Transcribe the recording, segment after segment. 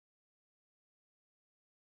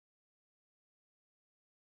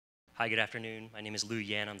Hi, good afternoon. My name is Lou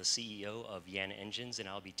Yan. I'm the CEO of Yan Engines, and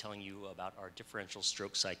I'll be telling you about our differential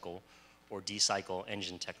stroke cycle, or D-cycle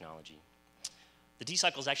engine technology. The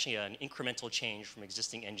D-cycle is actually an incremental change from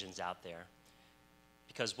existing engines out there,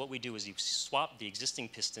 because what we do is you swap the existing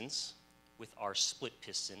pistons with our split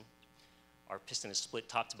piston. Our piston is split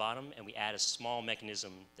top to bottom, and we add a small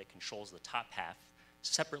mechanism that controls the top half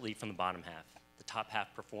separately from the bottom half. The top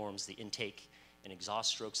half performs the intake and exhaust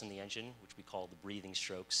strokes in the engine, which we call the breathing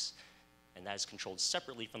strokes, and that is controlled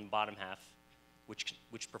separately from the bottom half,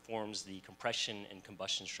 which performs the compression and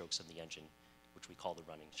combustion strokes of the engine, which we call the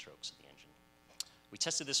running strokes of the engine. We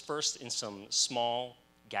tested this first in some small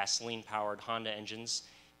gasoline-powered Honda engines.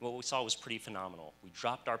 What we saw was pretty phenomenal. We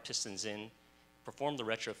dropped our pistons in, performed the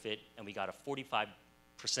retrofit, and we got a 45%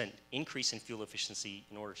 increase in fuel efficiency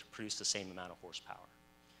in order to produce the same amount of horsepower.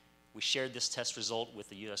 We shared this test result with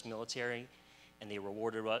the US military, and they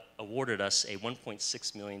awarded us a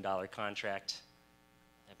 $1.6 million contract.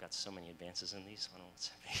 I've got so many advances in these, I don't know what's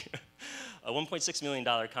happening. A $1.6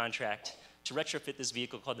 million contract to retrofit this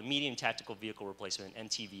vehicle called the Medium Tactical Vehicle Replacement,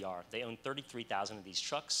 MTVR. They own 33,000 of these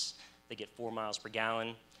trucks. They get 4 miles per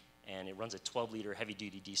gallon, and it runs a 12-liter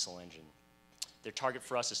heavy-duty diesel engine. Their target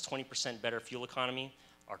for us is 20% better fuel economy.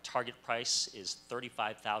 Our target price is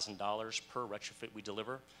 $35,000 per retrofit we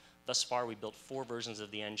deliver. Thus far, we built 4 versions of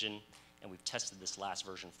the engine, and we've tested this last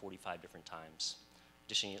version 45 different times.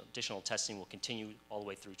 Additional testing will continue all the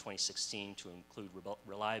way through 2016 to include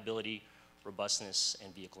reliability, robustness,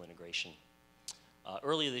 and vehicle integration.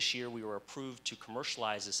 Earlier this year, we were approved to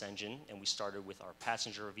commercialize this engine, and we started with our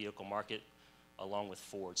passenger vehicle market along with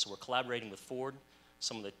Ford. So we're collaborating with Ford,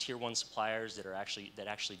 some of the tier 1 suppliers that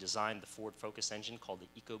actually designed the Ford Focus engine called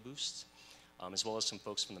the EcoBoost, as well as some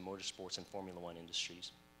folks from the motorsports and Formula One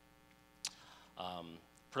industries.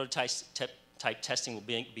 Prototype testing will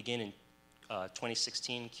begin in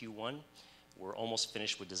 2016 Q1. We're almost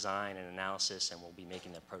finished with design and analysis, and we'll be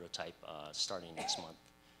making that prototype starting next month.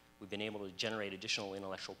 We've been able to generate additional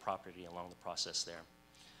intellectual property along the process there.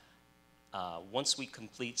 Once we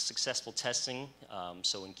complete successful testing,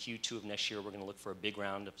 so in Q2 of next year, we're going to look for a big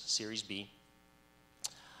round of Series B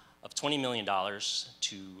of $20 million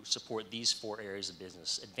to support these 4 areas of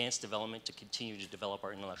business. Advanced development to continue to develop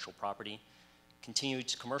our intellectual property, continue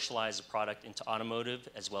to commercialize the product into automotive,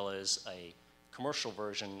 as well as a commercial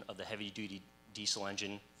version of the heavy-duty diesel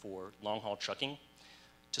engine for long-haul trucking,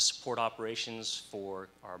 to support operations for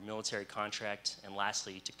our military contract, and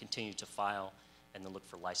lastly, to continue to file and then look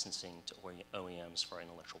for licensing to OEMs for our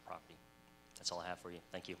intellectual property. That's all I have for you.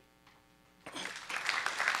 Thank you.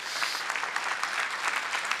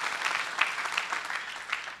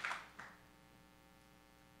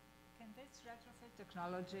 Can this retrofit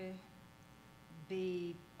technology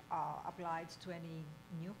be applied to any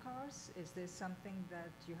new cars? Is this something that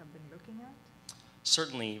you have been looking at?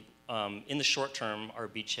 Certainly, in the short term, our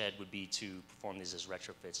beachhead would be to perform these as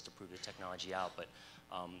retrofits to prove the technology out, but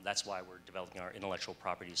that's why we're developing our intellectual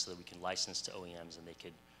property so that we can license to OEMs and they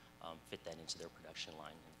could fit that into their production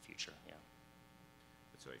line in the future, yeah.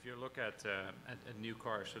 So if you look at a new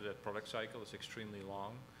car, so the product cycle is extremely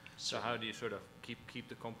long. So how do you sort of keep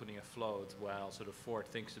the company afloat while sort of Ford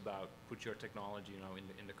thinks about put your technology,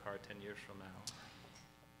 in the car 10 years from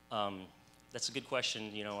now? That's a good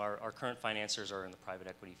question. Our current financiers are in the private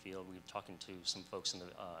equity field. We're talking to some folks in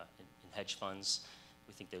hedge funds.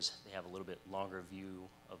 We think they have a little bit longer view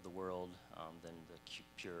of the world than the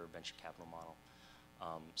pure venture capital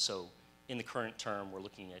model. So in the current term, we're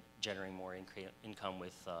looking at generating more income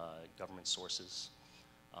with government sources,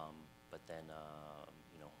 but then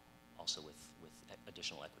also with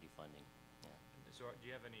additional equity funding. Yeah. So do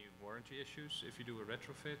you have any warranty issues if you do a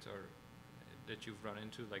retrofit, or that you've run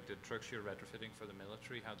into, like the trucks you're retrofitting for the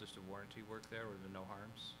military? How does the warranty work there, or the no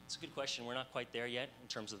harms? It's a good question. We're not quite there yet in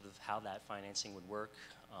terms of how that financing would work.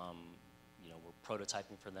 We're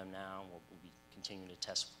prototyping for them now. We'll be continuing to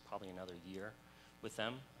test for probably another year with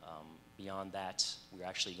them. Beyond that, we're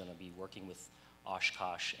actually going to be working with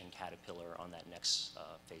Oshkosh and Caterpillar on that next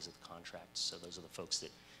phase of the contract. So those are the folks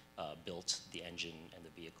that built the engine and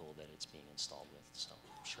the vehicle that it's being installed with. So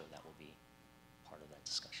I'm sure that will be part of that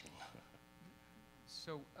discussion.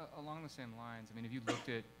 So along the same lines, I mean, have you looked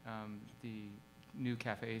at the new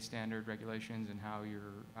CAFE standard regulations and how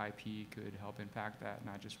your IP could help impact that,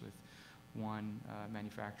 not just with one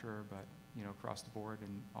manufacturer, but across the board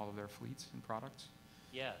in all of their fleets and products?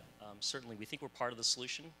 Yeah, certainly. We think we're part of the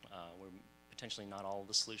solution. We're potentially not all of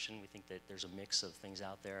the solution. We think that there's a mix of things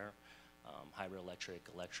out there, hybrid electric,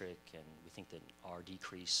 and we think that our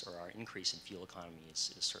decrease or our increase in fuel economy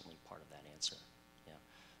is certainly part of that answer. Yeah.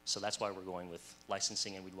 So that's why we're going with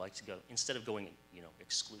licensing, and we'd like to go, instead of going, you know,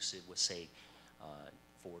 exclusive with, say,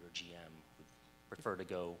 Ford or GM, we'd prefer to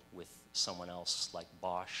go with someone else like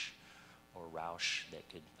Bosch or Roush that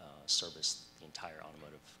could service the entire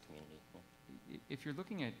automotive community. Yeah. If you're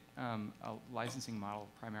looking at a licensing model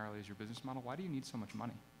primarily as your business model, why do you need so much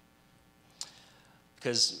money?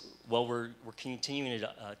 Because, well, we're continuing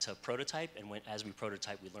to prototype, and as we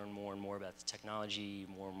prototype, we learn more and more about the technology,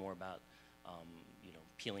 more and more about, you know,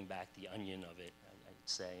 peeling back the onion of it, I'd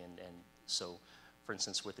say. And so, for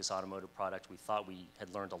instance, with this automotive product, we thought we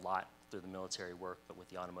had learned a lot through the military work, but with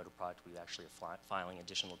the automotive product, we actually are filing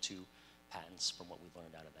additional 2 patents from what we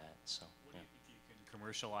learned out of that. So, what do you think you can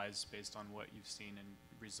commercialize based on what you've seen and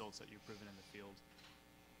results that you've proven in the field?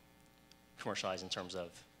 Commercialize in terms of?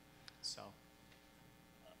 Sell.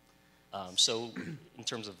 So in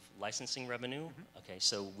terms of licensing revenue, okay,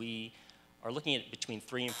 so we are looking at between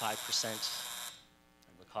 3 and 5%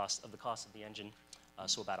 of the cost of the engine,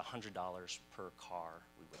 so about $100 per car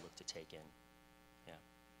we would look to take in.